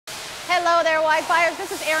Hello there, wide buyers.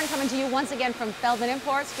 This is Erin coming to you once again from Feldmann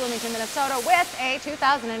Imports, Bloomington, Minnesota, with a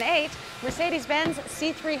 2008 Mercedes-Benz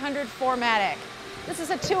C300 4MATIC. This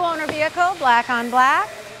is a two-owner vehicle, black on black,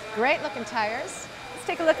 great looking tires. Let's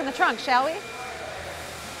take a look in the trunk, shall we?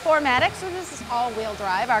 4MATIC, so this is all-wheel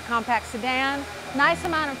drive, our compact sedan. Nice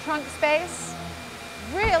amount of trunk space,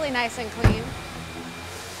 really nice and clean.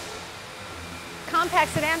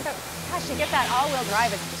 Compact sedan, but gosh, you get that all-wheel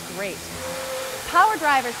drive, it's just great. Power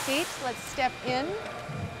driver's seat, let's step in.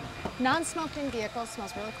 Non-smoking vehicle,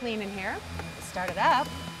 smells really clean in here. Let's start it up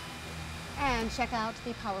and check out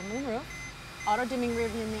the power moonroof. Auto-dimming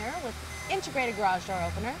rearview mirror with integrated garage door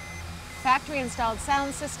opener. Factory installed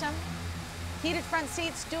sound system. Heated front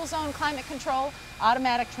seats, dual zone climate control,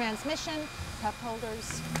 automatic transmission, cup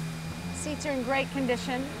holders. Seats are in great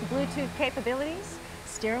condition, Bluetooth capabilities,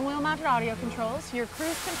 steering wheel mounted audio controls. Your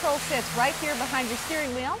cruise control sits right here behind your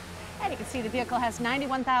steering wheel. And you can see the vehicle has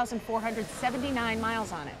 91,479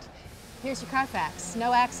 miles on it. Here's your Carfax.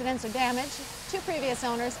 No accidents or damage, 2 previous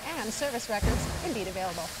owners, and service records indeed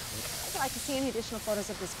available. If you'd like to see any additional photos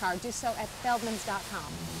of this car, do so at feldmans.com.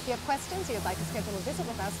 If you have questions or you'd like to schedule a visit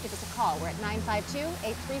with us, give us a call. We're at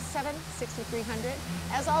 952-837-6300.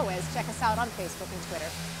 As always, check us out on Facebook and Twitter.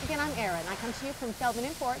 Again, I'm Erin. I come to you from Feldmann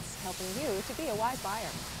Imports, helping you to be a wise buyer.